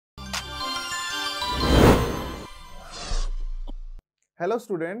Hello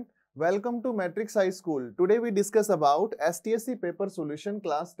student, welcome to Matrix High School. Today we discuss about STSE paper solution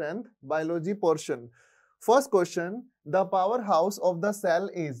class 10th biology portion. First question, the powerhouse of the cell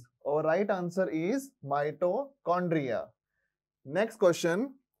is, our right answer is mitochondria. Next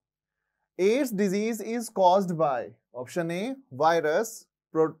question, AIDS disease is caused by, option A, virus,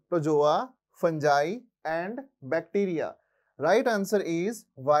 protozoa, fungi and bacteria. Right answer is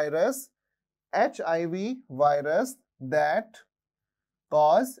virus, HIV virus that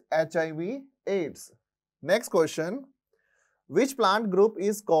cause HIV AIDS. Next question. Which plant group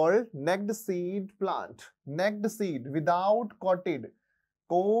is called necked seed plant? Necked seed without coated.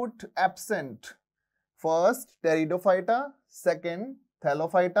 Coat absent. First, Pteridophyta. Second,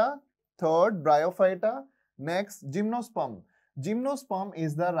 Thallophyta. Third, Bryophyta. Next, Gymnosperm. Gymnosperm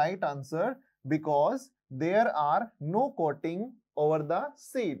is the right answer because there are no coating over the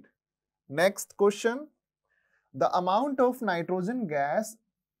seed. Next question. The amount of nitrogen gas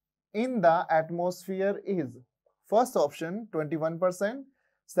in the atmosphere is, first option 21%,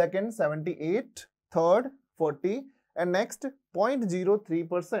 second 78%, third 40% and next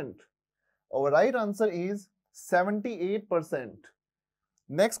 0.03%. Our right answer is 78%.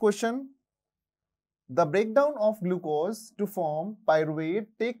 Next question. The breakdown of glucose to form pyruvate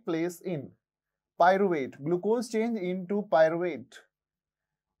take place in, pyruvate, glucose change into pyruvate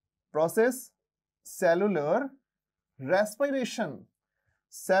process, cellular respiration.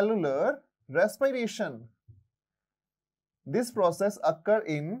 Cellular respiration. This process occurs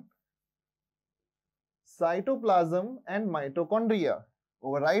in cytoplasm and mitochondria.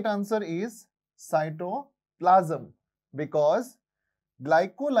 Our right answer is cytoplasm because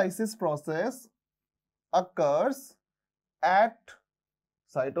glycolysis process occurs at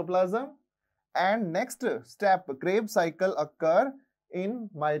cytoplasm and next step Krebs cycle occur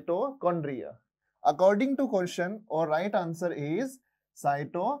in mitochondria. According to question, our right answer is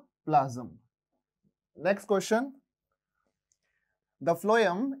cytoplasm. Next question. The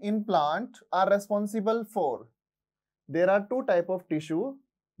phloem in plant are responsible for, there are two types of tissue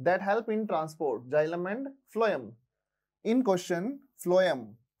that help in transport, xylem and phloem. In question,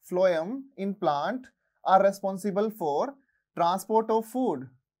 phloem in plant are responsible for transport of food.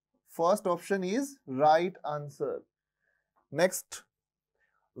 First option is right answer. Next,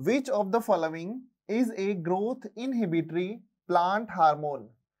 which of the following is a growth inhibitory plant hormone?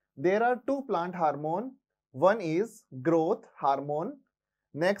 There are two plant hormone. One is growth hormone.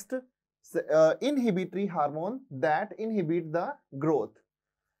 Next, inhibitory hormone that inhibit the growth.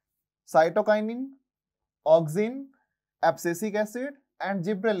 Cytokinin, auxin, abscisic acid and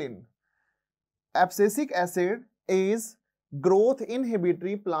gibberellin. Abscisic acid is growth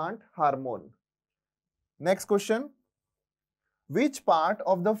inhibitory plant hormone. Next question. Which part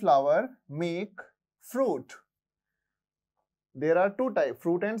of the flower make fruit? There are two types,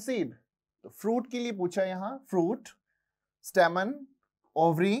 fruit and seed. तो fruit के लिए पूछा यहाँ fruit, stamen,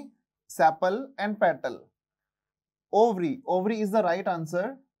 ovary, sepal and petal. Ovary is the right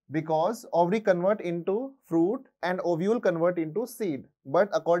answer because ovary convert into fruit and ovule convert into seed. But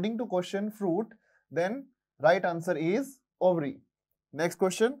according to question fruit, then right answer is ovary. Next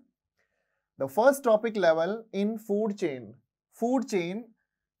question. The first trophic level in food chain. Food chain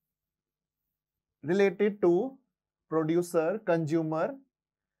related to producer, consumer.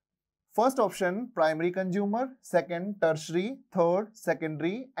 First option primary consumer, second tertiary, third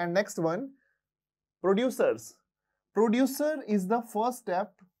secondary and next one producers. Producer is the first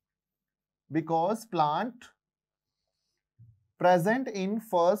step because plant present in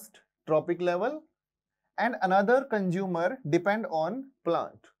first trophic level and another consumer depend on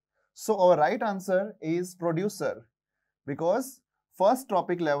plant. So our right answer is producer because first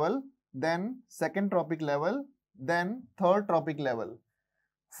trophic level, then second trophic level, then third trophic level.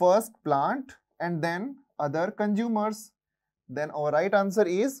 First plant and then other consumers. Then our right answer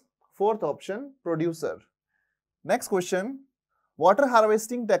is fourth option, producer. Next question. Water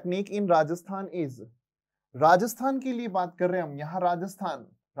harvesting technique in Rajasthan is. Rajasthan के लिए बात कर रहे हैं हम यहाँ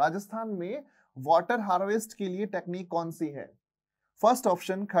राजस्थान में water harvest के लिए टेक्निक कौन सी है? First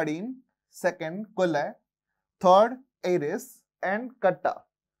option खड़ीन, second कुल्लै, third Eris and कट्टा.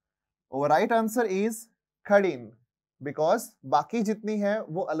 और राइट आंसर इज खड़ीन बिकॉज बाकी जितनी है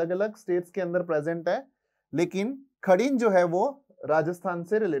वो अलग अलग स्टेट्स के अंदर प्रेजेंट है लेकिन खड़ीन जो है वो राजस्थान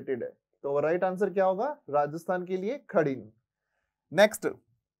से रिलेटेड है. तो राइट आंसर क्या होगा? राजस्थान के लिए खड़ीन. Next,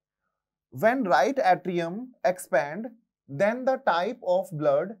 when right atrium expand, then the type of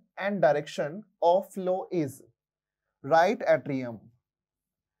blood and direction of flow is. Right atrium,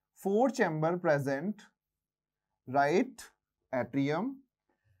 4 chamber present, right atrium,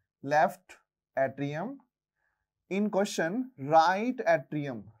 left atrium, In question, right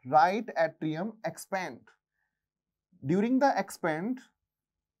atrium expand. During the expand,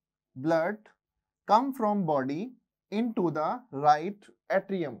 blood come from body into the right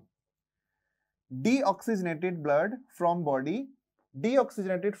atrium. Deoxygenated blood from body,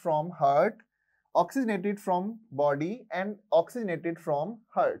 deoxygenated from heart, oxygenated from body and oxygenated from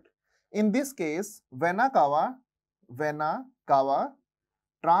heart. In this case, vena cava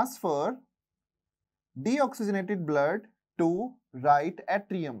transfer deoxygenated blood to right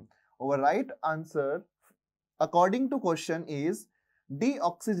atrium. Our right answer according to question is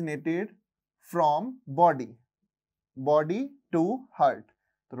deoxygenated from body to heart.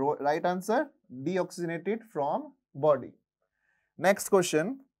 The right answer, deoxygenated from body. Next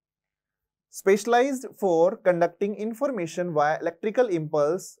question. Specialized for conducting information via electrical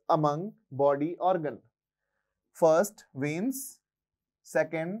impulse among body organ. First, veins.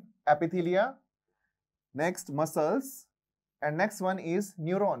 Second, epithelia. Next, muscles. And next one is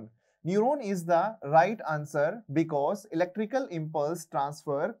neuron. Neuron is the right answer because electrical impulse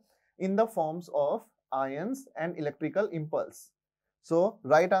transfer in the forms of ions and electrical impulse. So,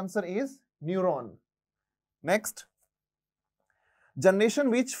 right answer is neuron. Next, generation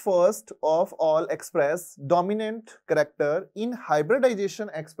which first of all express dominant character in hybridization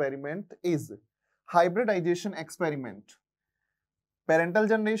experiment is hybridization experiment. Parental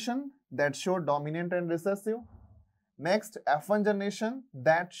generation that show dominant and recessive. Next, F1 generation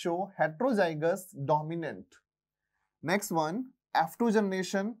that show heterozygous dominant. Next one, F2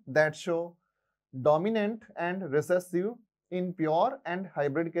 generation that show dominant and recessive in pure and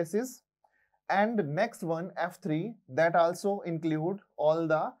hybrid cases. And next one, F3, that also include all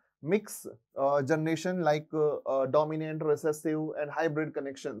the mixed generation like dominant, recessive and hybrid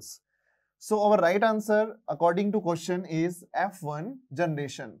connections. So our right answer according to question is F1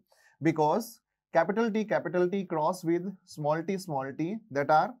 generation, because capital T cross with small t that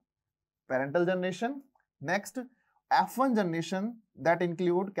are parental generation. Next, F1 generation that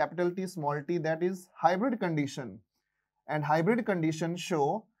include capital T small t, that is hybrid condition, and hybrid condition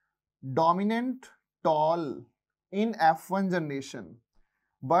show dominant tall in F1 generation,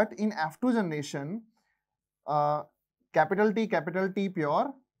 but in F2 generation capital T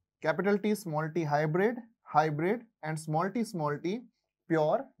pure, capital T small t hybrid and small t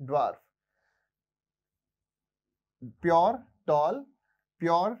pure dwarf. Pure tall,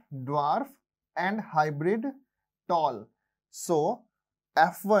 pure dwarf and hybrid tall. So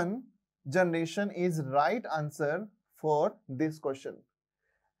F1 generation is right answer for this question.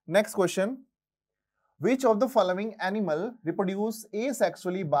 Next question. Which of the following animal reproduce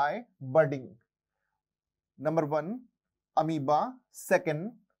asexually by budding? Number 1, amoeba.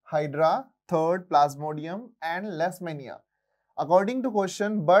 Second, hydra. Third, plasmodium and leishmania. According to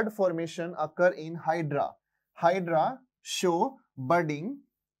question, bud formation occur in hydra. Hydra show budding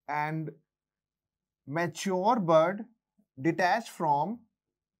and mature bud detach from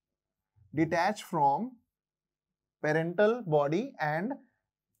parental body and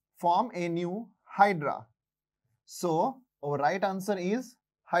form a new hydra. So our right answer is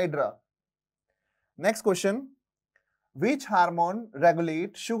hydra. Next question. Which hormone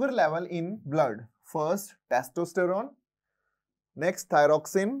regulate sugar level in blood? First, testosterone. Next,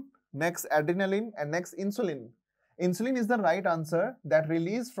 thyroxine. Next, adrenaline. And next, insulin. Insulin is the right answer that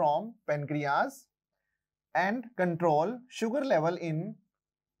release from pancreas and control sugar level in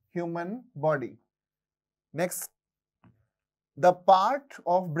human body. Next, the part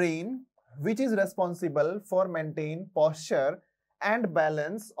of brain which is responsible for maintain posture and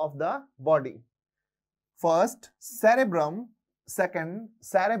balance of the body. First, cerebrum. Second,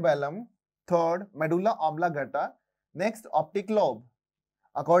 cerebellum. Third, medulla oblongata. Next, optic lobe.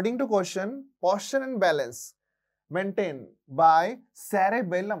 According to question, posture and balance maintained by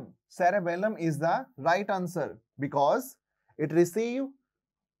cerebellum. Cerebellum is the right answer because it receives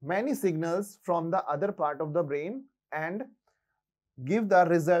many signals from the other part of the brain and give the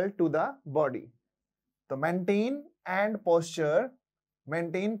result to the body. So maintain posture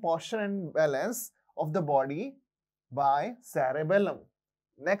and balance of the body by cerebellum.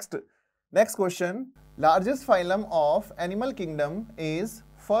 Next question. Largest phylum of animal kingdom is,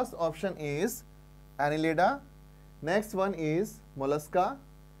 first option is Annelida. Next one is Mollusca.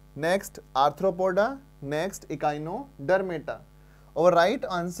 Next, Arthropoda. Next, Echinodermata. Our right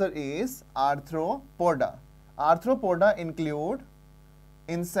answer is Arthropoda. Arthropoda include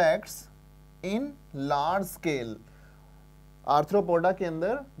insects in large scale. Arthropoda के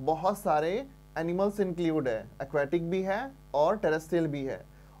अंदर बहुत सारे animals include है, aquatic भी है और terrestrial भी है,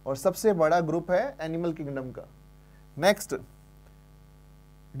 और सबसे बड़ा ग्रुप है एनिमल किंगडम का. Next,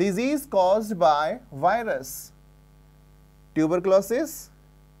 disease caused by virus. tuberculosis,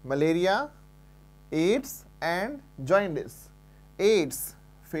 malaria, AIDS and jaundice. AIDS,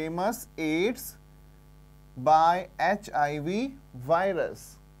 famous AIDS by HIV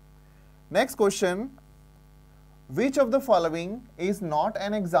virus. Next question, which of the following is not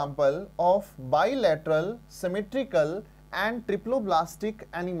an example of bilateral, symmetrical and triploblastic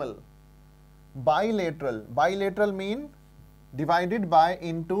animal? Bilateral. Bilateral mean divided by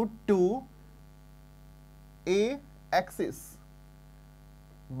into two axis.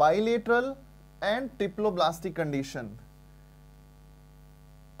 Bilateral and triploblastic condition.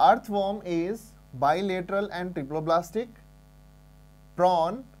 Earthworm is bilateral and triploblastic.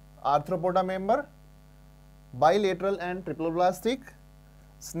 Prawn, arthropoda member, bilateral and triploblastic.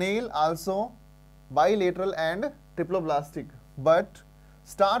 Snail also bilateral and triploblastic. But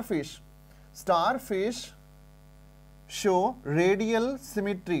starfish show radial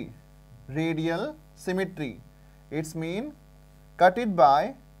symmetry. Radial symmetry. It's mean cut it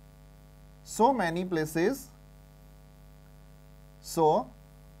by so many places, so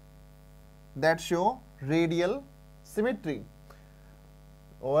that show radial symmetry.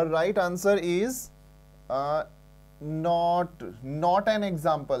 Our right answer is not an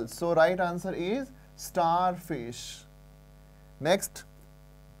example. So right answer is starfish. Next,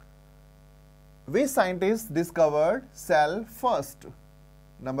 which scientist discovered cell first?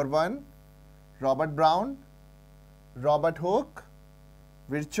 Number 1, Robert Brown, Robert Hooke,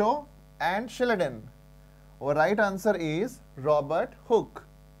 Virchow and Sheridan. Our right answer is Robert Hooke.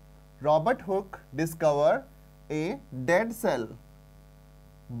 Robert Hooke discovered a dead cell,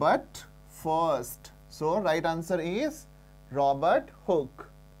 but first. So right answer is Robert Hooke.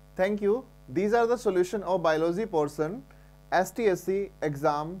 Thank you. These are the solution of biology portion STSE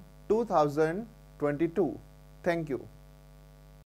exam 2022. Thank you.